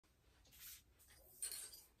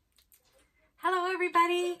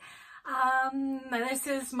everybody. This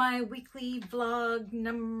is my weekly vlog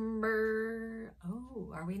number,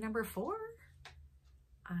 are we number 4?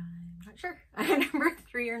 I'm not sure. Number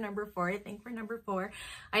 3 or number 4. I think we're number 4.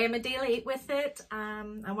 I am a day late with it.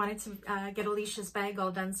 I wanted to get Alicia's bag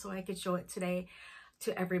all done so I could show it today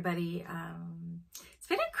to everybody. It's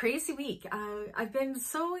been a crazy week. I've been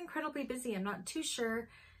so incredibly busy. I'm not too sure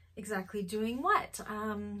exactly doing what.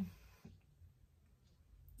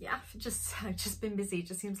 Yeah, I've just been busy. It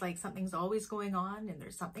just seems like something's always going on and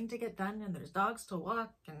there's something to get done and there's dogs to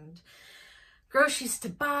walk and groceries to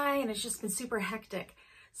buy, and it's just been super hectic.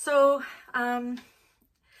 So I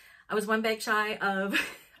was one bag shy of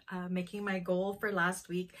making my goal for last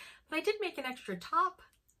week, but I did make an extra top.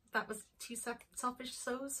 That was too selfish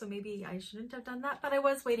so maybe I shouldn't have done that, but I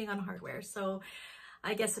was waiting on hardware. So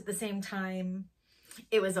I guess at the same time,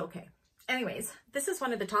 it was okay. Anyways, this is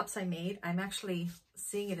one of the tops I made. I'm actually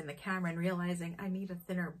seeing it in the camera and realizing I need a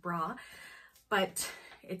thinner bra, but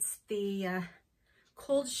it's the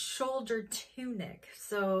cold shoulder tunic.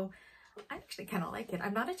 So I actually kind of like it.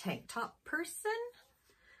 I'm not a tank top person,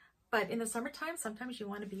 but in the summertime, sometimes you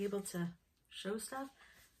want to be able to show stuff,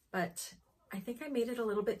 but I think I made it a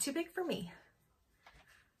little bit too big for me,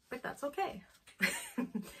 but that's okay.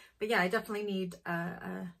 But yeah, I definitely need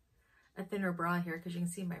a thinner bra here because you can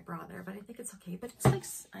see my bra there, but I think it's okay. But it's like,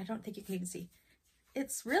 I don't think you can even see.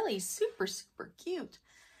 It's really super, super cute.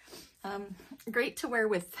 Great to wear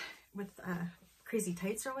with crazy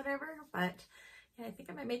tights or whatever, but yeah, I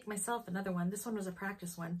think I might make myself another one. This one was a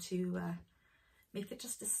practice one to make it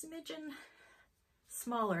just a smidgen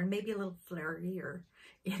smaller and maybe a little flarier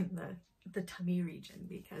in the tummy region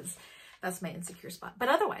because that's my insecure spot. But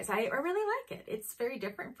otherwise, I really like it. It's very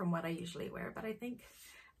different from what I usually wear, but I think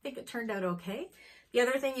it turned out okay. The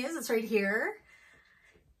other thing is, it's right here.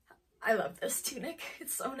 I love this tunic.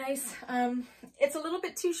 It's so nice. It's a little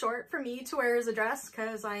bit too short for me to wear as a dress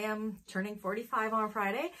because I am turning 45 on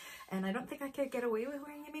Friday and I don't think I could get away with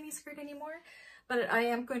wearing a mini skirt anymore. But I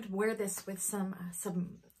am going to wear this with some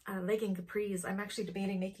legging capris. I'm actually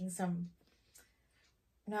debating making some.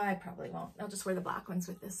 No, I probably won't. I'll just wear the black ones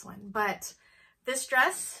with this one. But this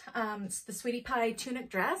dress, it's the Sweetie Pie tunic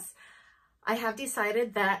dress. I have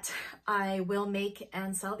decided that I will make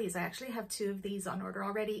and sell these. I actually have 2 of these on order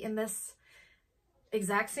already in this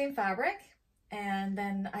exact same fabric. And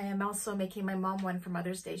then I am also making my mom one for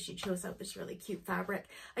Mother's Day. She chose out this really cute fabric.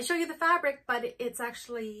 I show you the fabric, but it's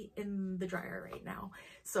actually in the dryer right now.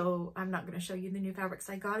 So I'm not going to show you the new fabrics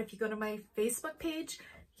I got. If you go to my Facebook page,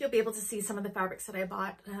 you'll be able to see some of the fabrics that I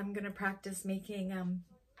bought. I'm going to practice making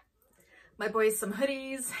my boys some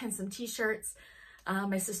hoodies and some t-shirts.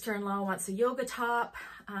 My sister-in-law wants a yoga top.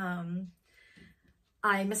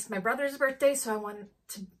 I missed my brother's birthday, so I want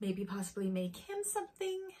to maybe possibly make him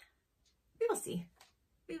something. We will see.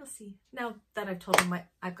 We will see. Now that I've told him what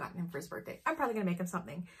I've gotten him for his birthday, I'm probably going to make him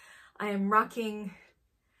something. I am rocking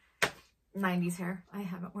 90s hair. I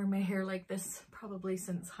haven't worn my hair like this probably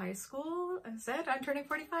since high school. I said I'm turning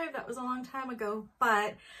 45. That was a long time ago,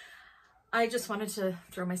 but I just wanted to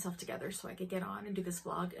throw myself together so I could get on and do this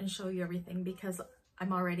vlog and show you everything because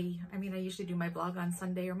I'm already, I usually do my vlog on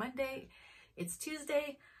Sunday or Monday. It's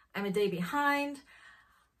Tuesday. I'm a day behind.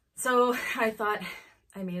 So I thought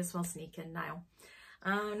I may as well sneak in now.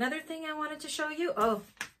 Another thing I wanted to show you. Oh,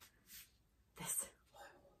 this.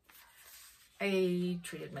 I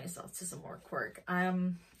treated myself to some more Cork. I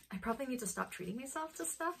probably need to stop treating myself to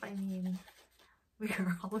stuff. We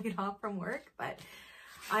are all laid off from work, but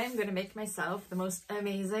I am going to make myself the most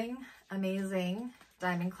amazing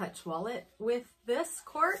diamond clutch wallet with this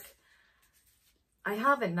Cork. I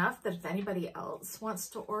have enough that if anybody else wants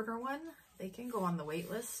to order one, they can go on the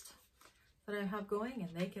wait list that I have going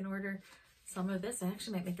and they can order some of this. I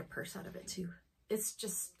actually might make a purse out of it too. It's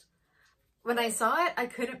just, when I saw it, I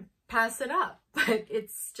couldn't pass it up, but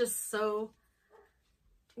it's just so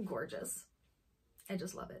gorgeous. I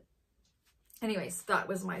just love it. Anyways, that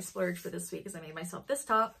was my splurge for this week, is I made myself this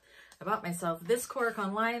top. I bought myself this Cork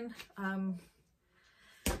online.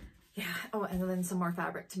 Yeah. Oh, and then some more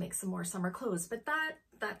fabric to make some more summer clothes. But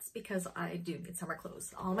that's because I do need summer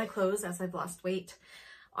clothes. All my clothes, as I've lost weight,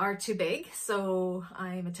 are too big. So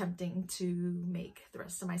I'm attempting to make the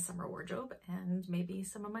rest of my summer wardrobe and maybe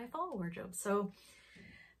some of my fall wardrobe. So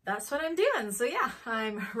that's what I'm doing. So yeah,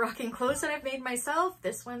 I'm rocking clothes that I've made myself.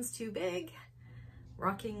 This one's too big.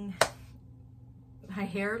 Rocking my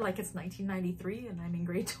hair like it's 1993 and I'm in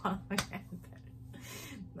grade 12.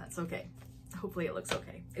 That's okay. Hopefully it looks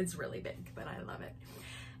okay. It's really big, but I love it.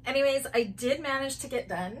 Anyways, I did manage to get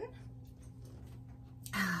done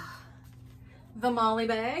the Molly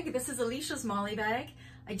bag. This is Alicia's Molly bag.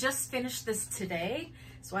 I just finished this today,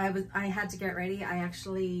 so I had to get ready. I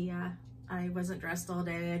actually, I wasn't dressed all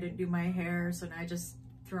day. I didn't do my hair, so now I just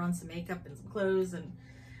threw on some makeup and some clothes and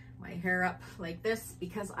my hair up like this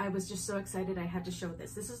because I was just so excited I had to show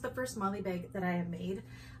this. This is the first molly bag that I have made.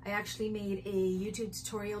 I actually made a YouTube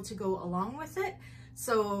tutorial to go along with it.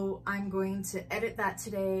 So I'm going to edit that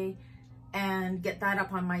today and get that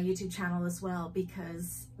up on my YouTube channel as well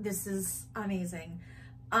because this is amazing.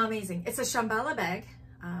 Amazing. It's a Shamballa bag.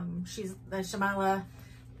 She's the Shamballa.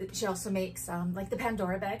 She also makes like the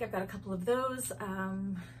Pandora bag. I've got a couple of those. I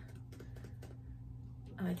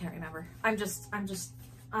can't remember. I'm just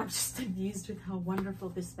amused with how wonderful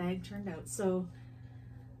this bag turned out. So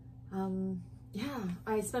yeah,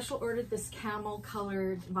 I special ordered this camel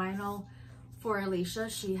colored vinyl for Alicia.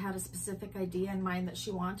 She had a specific idea in mind that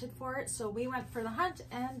she wanted for it. So we went for the hunt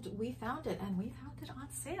and we found it, and we found it on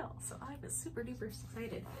sale. So I was super duper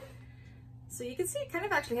excited. So you can see it kind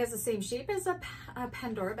of actually has the same shape as a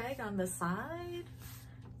Pandora bag on the side,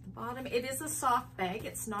 the bottom. It is a soft bag.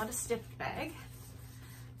 It's not a stiff bag.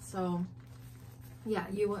 So yeah,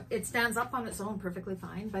 it stands up on its own perfectly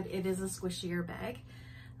fine, but it is a squishier bag.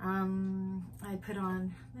 I put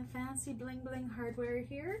on the fancy bling bling hardware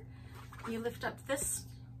here. You lift up this.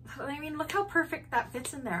 I mean, look how perfect that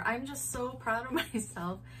fits in there. I'm just so proud of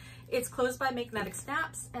myself. It's closed by magnetic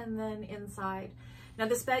snaps, and then inside. Now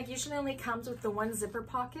this bag usually only comes with the one zipper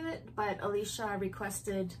pocket, but Alicia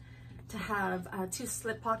requested to have 2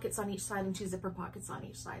 slip pockets on each side and 2 zipper pockets on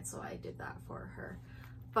each side, so I did that for her.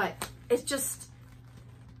 But it's just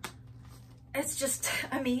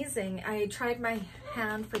amazing. I tried my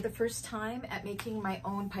hand for the first time at making my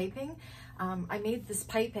own piping. I made this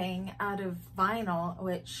piping out of vinyl,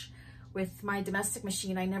 which with my domestic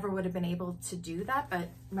machine, I never would have been able to do that, but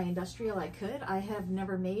my industrial, I could. I have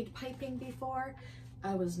never made piping before.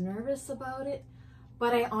 I was nervous about it,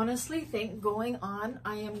 but I honestly think going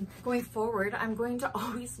forward, I'm going to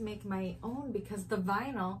always make my own because the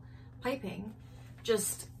vinyl piping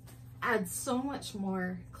just adds so much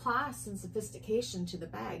more class and sophistication to the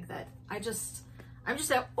bag that I'm just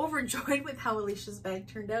overjoyed with how Alicia's bag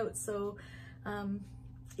turned out. So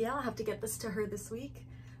yeah, I'll have to get this to her this week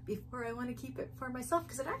before I want to keep it for myself,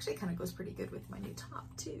 because it actually kind of goes pretty good with my new top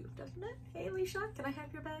too, doesn't it? Hey Alicia, can I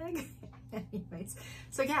have your bag? Anyways,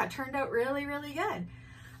 so yeah, it turned out really, really good.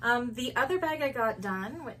 The other bag I got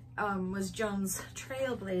done was Joan's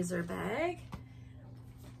Trailblazer bag.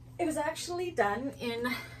 It was actually done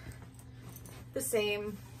in the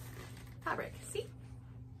same fabric, see?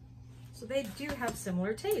 So they do have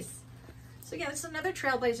similar tastes. So yeah, it's another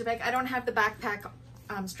Trailblazer bag. I don't have the backpack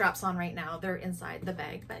straps on right now. They're inside the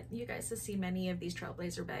bag, but you guys have seen many of these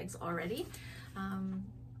Trailblazer bags already.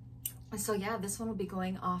 So yeah, this one will be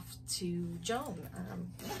going off to Joan.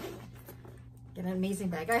 Get an amazing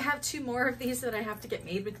bag. I have 2 more of these that I have to get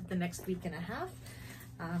made within the next week and a half.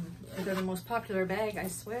 They're the most popular bag, I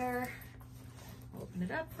swear. I'll open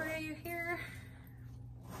it up for you here.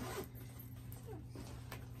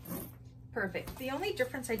 Perfect. The only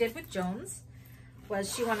difference I did with Joan's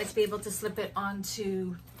was she wanted to be able to slip it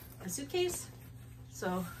onto a suitcase.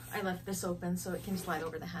 So I left this open so it can slide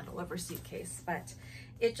over the handle of her suitcase. But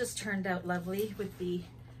it just turned out lovely with the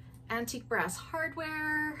antique brass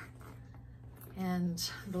hardware and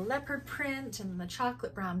the leopard print and the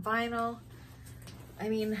chocolate brown vinyl. I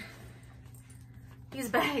mean, these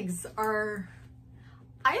bags are,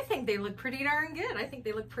 I think they look pretty darn good. I think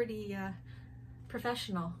they look pretty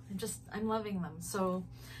professional. I'm loving them. So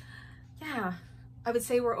yeah, I would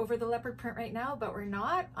say we're over the leopard print right now, but we're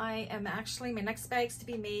not. I am actually, my next bag's to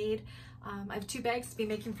be made. I have 2 bags to be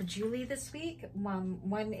making for Julie this week.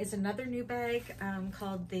 One is another new bag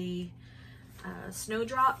called the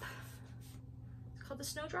Snowdrop. It's called the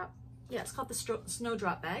Snowdrop? Yeah, it's called the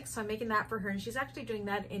Snowdrop bag. So I'm making that for her, and she's actually doing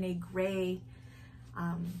that in a gray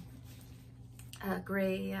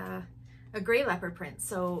leopard print.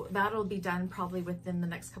 So that'll be done probably within the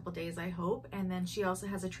next couple days, I hope. And then she also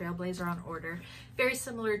has a Trailblazer on order, very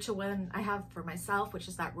similar to one I have for myself, which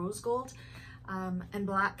is that rose gold and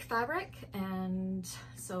black fabric. And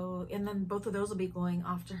then both of those will be going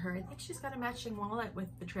off to her. I think she's got a matching wallet with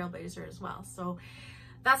the Trailblazer as well. So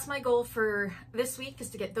that's my goal for this week, is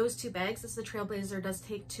to get those 2 bags. This is the Trailblazer. Does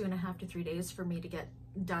take 2.5 to 3 days for me to get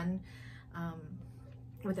done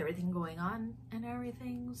with everything going on and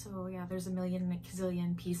everything. So yeah, there's a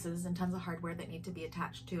gazillion pieces and tons of hardware that need to be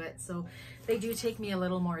attached to it. So they do take me a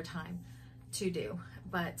little more time to do.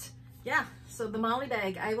 But yeah, so the Molly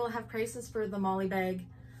bag, I will have prices for the Molly bag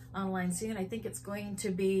online soon. I think it's going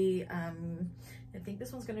to be, I think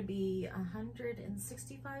this one's going to be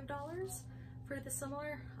 $165 for the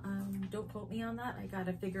similar. Don't quote me on that. I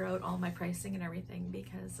gotta figure out all my pricing and everything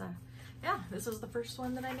because yeah, this was the first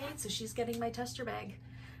one that I made, so she's getting my tester bag.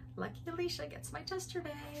 Lucky Alicia gets my tester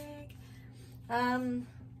bag.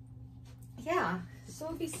 Yeah,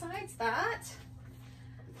 so besides that,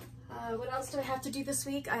 what else do I have to do this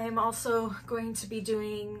week? I am also going to be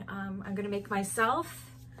doing, I'm going to make myself,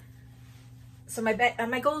 so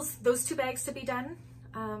my goals, those 2 bags to be done.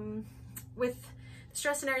 With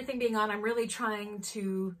stress and everything being on, I'm really trying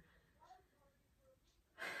to,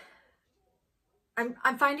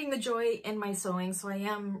 I'm finding the joy in my sewing, so I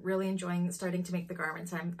am really enjoying starting to make the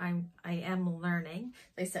garments. I am learning.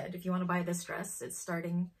 They said, if you want to buy this dress, it's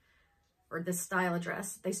starting, or this style of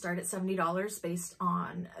dress, they start at $70 based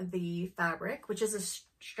on the fabric, which is a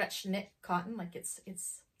stretch knit cotton, like it's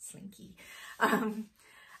slinky,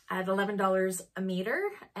 at $11 a meter.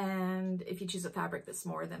 And if you choose a fabric that's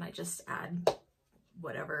more, then I just add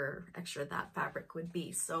whatever extra that fabric would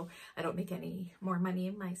be. So I don't make any more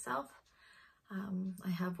money myself. I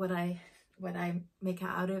have what I make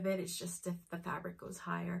out of it. It's just if the fabric goes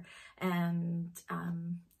higher. And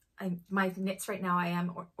my knits right now, I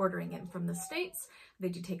am ordering in from the States. They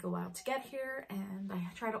do take a while to get here, and I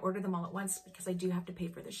try to order them all at once because I do have to pay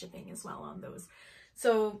for the shipping as well on those.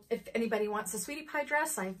 So if anybody wants a sweetie pie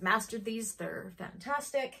dress, I've mastered these. They're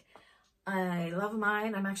fantastic. I love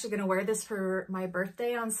mine. I'm actually going to wear this for my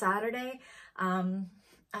birthday on Saturday. I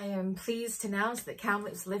am pleased to announce that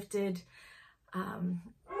Kamloops lifted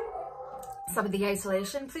some of the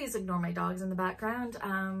isolation. Please ignore my dogs in the background.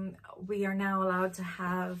 We are now allowed to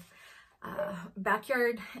have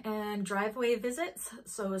backyard and driveway visits,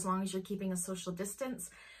 so as long as you're keeping a social distance.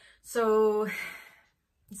 So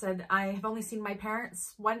I said I have only seen my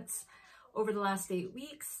parents once over the last 8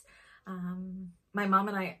 weeks. My mom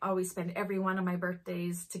and I always spend every one of my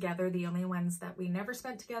birthdays together. The only ones that we never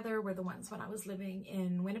spent together were the ones when I was living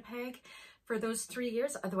in Winnipeg for those 3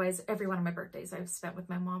 years. Otherwise, every one of my birthdays I've spent with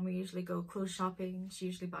my mom. We usually go clothes shopping. She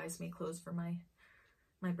usually buys me clothes for my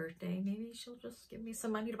birthday. Maybe she'll just give me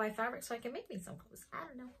some money to buy fabric so I can make me some clothes. I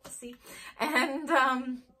don't know. We'll see. And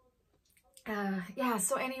yeah,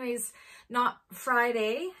 so anyways, not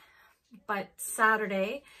Friday, but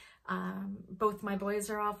Saturday, both my boys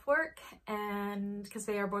are off work, and because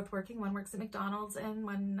they are both working. One works at McDonald's and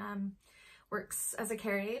one works as a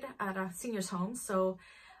carry aide at a senior's home. So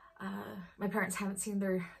my parents haven't seen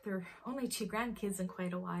their only 2 grandkids in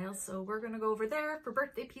quite a while. So we're going to go over there for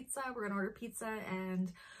birthday pizza. We're going to order pizza,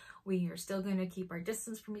 and we are still going to keep our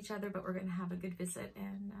distance from each other, but we're going to have a good visit.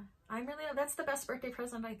 And that's the best birthday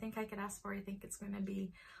present I think I could ask for. I think it's going to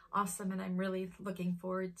be awesome, and I'm really looking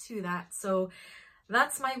forward to that. So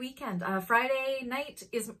that's my weekend. Friday night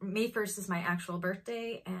is May 1st is my actual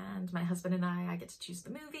birthday, and my husband and I get to choose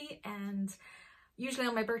the movie. And usually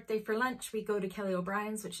on my birthday for lunch, we go to Kelly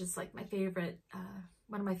O'Brien's, which is like my favorite,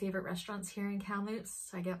 one of my favorite restaurants here in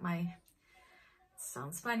Kamloops. I get my,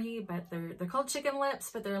 sounds funny, but they're called chicken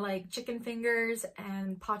lips, but they're like chicken fingers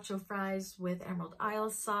and pacho fries with Emerald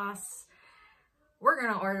Isle sauce. We're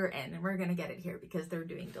going to order in, and we're going to get it here because they're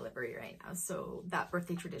doing delivery right now. So that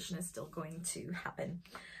birthday tradition is still going to happen.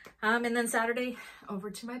 And then Saturday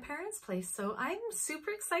over to my parents' place. So I'm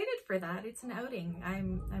super excited for that. It's an outing.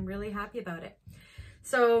 I'm really happy about it.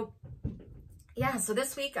 So yeah, so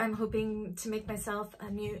this week I'm hoping to make myself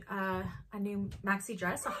a new maxi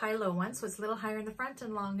dress, a high-low one. So it's a little higher in the front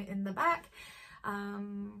and long in the back.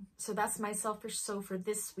 So that's my selfish sew for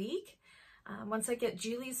this week. Once I get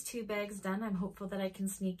Julie's 2 bags done, I'm hopeful that I can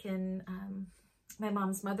sneak in my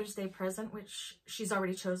mom's Mother's Day present, which she's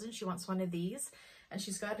already chosen. She wants one of these, and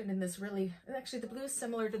she's got it in this really, actually the blue is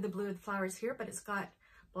similar to the blue with flowers here, but it's got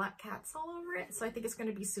black cats all over it. So I think it's going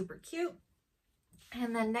to be super cute.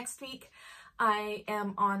 And then next week I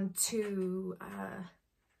am on to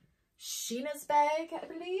Sheena's bag, I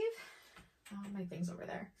believe. Oh, my thing's over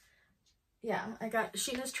there. Yeah, I got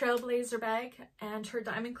Sheena's Trailblazer bag and her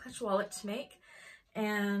diamond clutch wallet to make.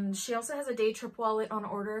 And she also has a day trip wallet on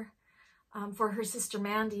order for her sister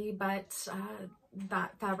Mandy, but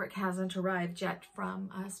that fabric hasn't arrived yet from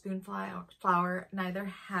Spoonflower. Neither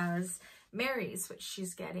has Mary's, which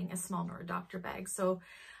she's getting a small Nora Doctor bag. So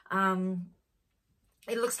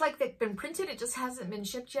it looks like they've been printed. It just hasn't been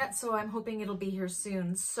shipped yet. So I'm hoping it'll be here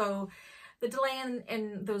soon. So the delay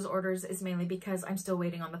in those orders is mainly because I'm still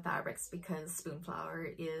waiting on the fabrics, because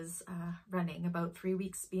Spoonflower is running about 3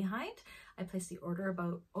 weeks behind. I placed the order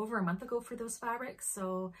about over a month ago for those fabrics,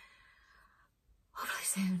 so hopefully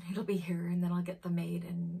soon it'll be here, and then I'll get them made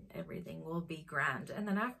and everything will be grand. And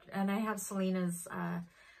then I have Selena's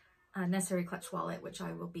necessary clutch wallet, which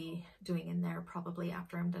I will be doing in there probably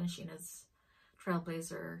after I'm done Sheena's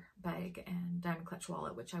Trailblazer bag and diamond clutch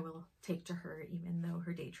wallet, which I will take to her even though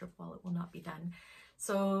her day trip wallet will not be done.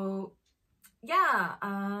 So yeah,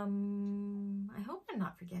 I hope I'm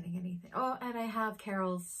not forgetting anything. Oh, and I have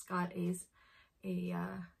Carol's got a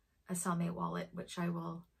cellmate wallet, which I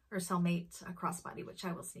will, or cellmate crossbody, which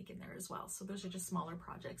I will sneak in there as well. So those are just smaller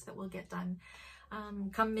projects that will get done.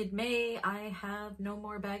 Come mid-May, I have no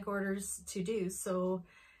more bag orders to do. So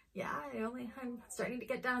yeah, I'm starting to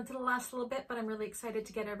get down to the last little bit, but I'm really excited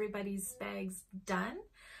to get everybody's bags done.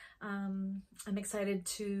 I'm excited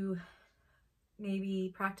to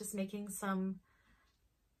maybe practice making some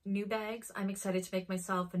new bags. I'm excited to make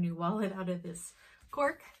myself a new wallet out of this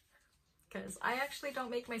Cork, because I actually don't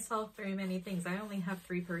make myself very many things. I only have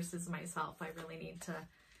 3 purses myself. I really need to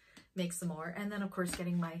make some more. And then of course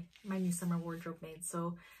getting my new summer wardrobe made.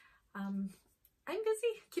 So I'm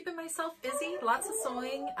busy, keeping myself busy, lots of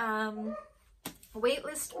sewing.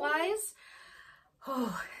 Waitlist wise,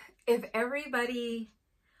 if everybody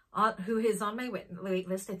who is on my wait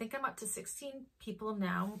list, I think I'm up to 16 people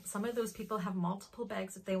now. Some of those people have multiple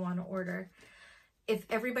bags that they want to order. If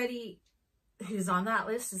everybody who's on that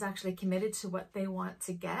list is actually committed to what they want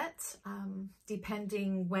to get,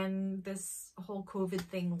 depending when this whole COVID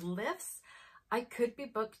thing lifts, I could be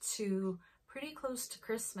booked to pretty close to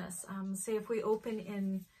Christmas. Say if we open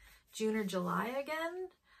in June or July again,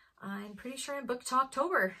 I'm pretty sure I'm booked to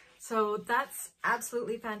October. So that's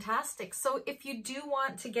absolutely fantastic. So if you do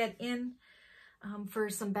want to get in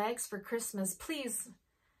for some bags for Christmas, please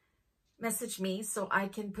message me so I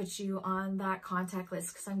can put you on that contact list,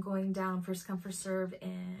 because I'm going down first come first serve,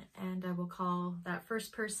 and I will call that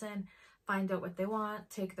first person, find out what they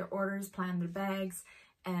want, take their orders, plan their bags,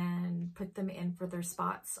 and put them in for their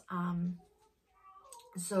spots.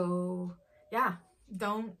 So yeah,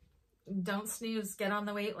 don't snooze, get on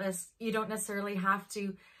the wait list. You don't necessarily have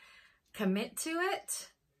to commit to it.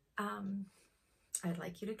 I'd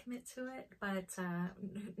like you to commit to it, but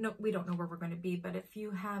no, we don't know where we're going to be. But if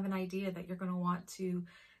you have an idea that you're going to want to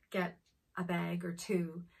get a bag or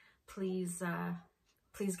 2, please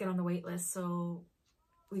get on the wait list so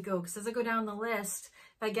we go. Because as I go down the list,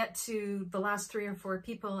 if I get to the last 3 or 4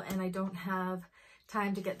 people and I don't have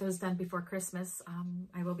time to get those done before Christmas,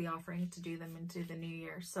 I will be offering to do them into the new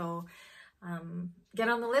year. So get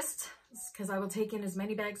on the list, because I will take in as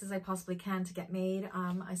many bags as I possibly can to get made.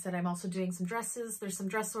 I said I'm also doing some dresses. There's some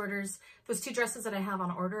dress orders. Those 2 dresses that I have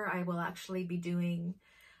on order, I will actually be doing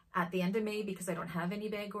at the end of May, because I don't have any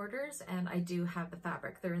bag orders, and I do have the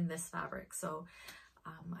fabric. They're in this fabric. So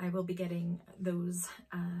I will be getting those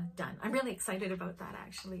done. I'm really excited about that,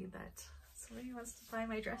 actually, that somebody wants to buy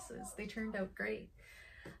my dresses. They turned out great.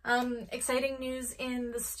 Exciting news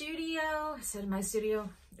in the studio. I said my studio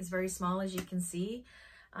is very small, as you can see.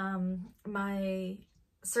 My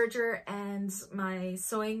serger and my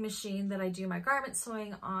sewing machine that I do my garment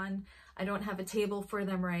sewing on, I don't have a table for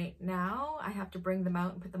them right now. I have to bring them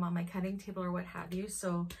out and put them on my cutting table or what have you.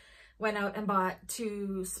 So went out and bought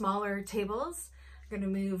 2 smaller tables. I'm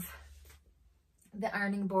going to move the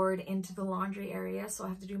ironing board into the laundry area, so I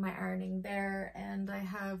have to do my ironing there, and I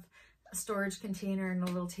have a storage container and a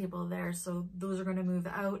little table there, so those are going to move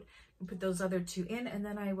out and put those other 2 in, and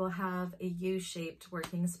then I will have a U-shaped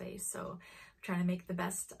working space. So I'm trying to make the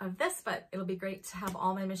best of this, but it'll be great to have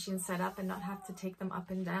all my machines set up and not have to take them up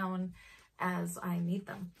and down as I need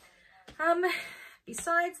them.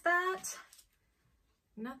 Besides that,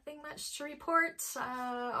 nothing much to report.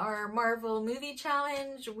 Our Marvel movie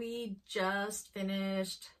challenge, we just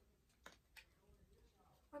finished.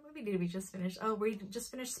 What movie did we just finish? Oh, we just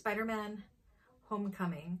finished Spider-Man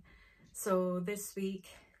Homecoming. So this week,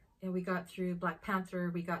 we got through Black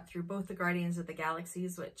Panther, we got through both the Guardians of the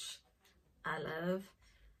Galaxies, which I love,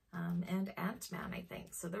 and Ant-Man, I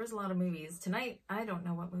think. So there was a lot of movies. Tonight, I don't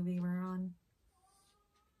know what movie we're on,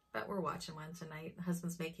 but we're watching one tonight. My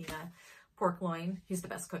husband's making a pork loin. He's the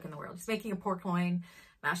best cook in the world. He's making a pork loin,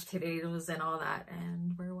 mashed potatoes and all that,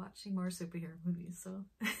 and we're watching more superhero movies, so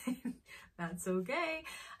that's okay.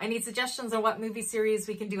 I need suggestions on what movie series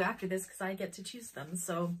we can do after this, because I get to choose them.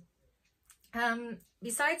 So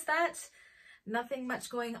besides that, nothing much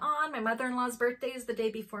going on. My mother-in-law's birthday is the day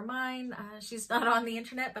before mine. She's not on the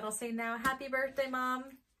internet, but I'll say now, happy birthday, Mom.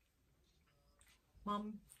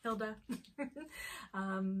 Mom Hilda.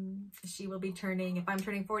 She will be turning, if I'm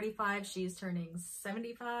turning 45, she's turning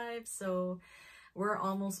 75. So we're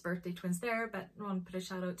almost birthday twins there, but I want to put a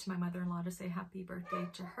shout out to my mother-in-law to say happy birthday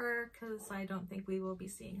to her, because I don't think we will be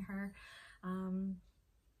seeing her.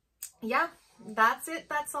 Yeah, that's it.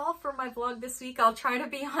 That's all for my vlog this week. I'll try to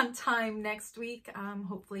be on time next week.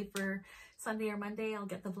 Hopefully for Sunday or Monday, I'll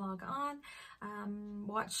get the vlog on.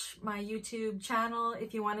 Watch my YouTube channel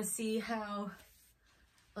if you want to see how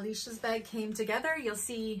Alicia's bag came together. You'll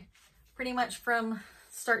see pretty much from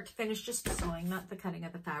start to finish, just the sewing, not the cutting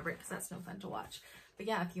of the fabric, because that's no fun to watch. But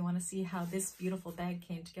yeah, if you want to see how this beautiful bag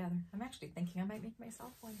came together, I'm actually thinking I might make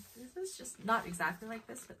myself one. This is just not exactly like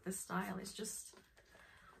this, but this style is just,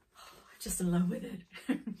 just in love with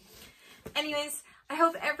it. Anyways, I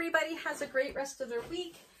hope everybody has a great rest of their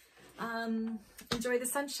week. Enjoy the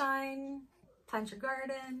sunshine, plant your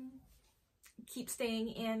garden, keep staying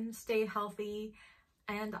in, stay healthy,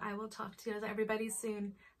 and I will talk to everybody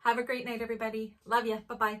soon. Have a great night, everybody. Love ya.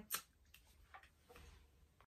 Bye-bye.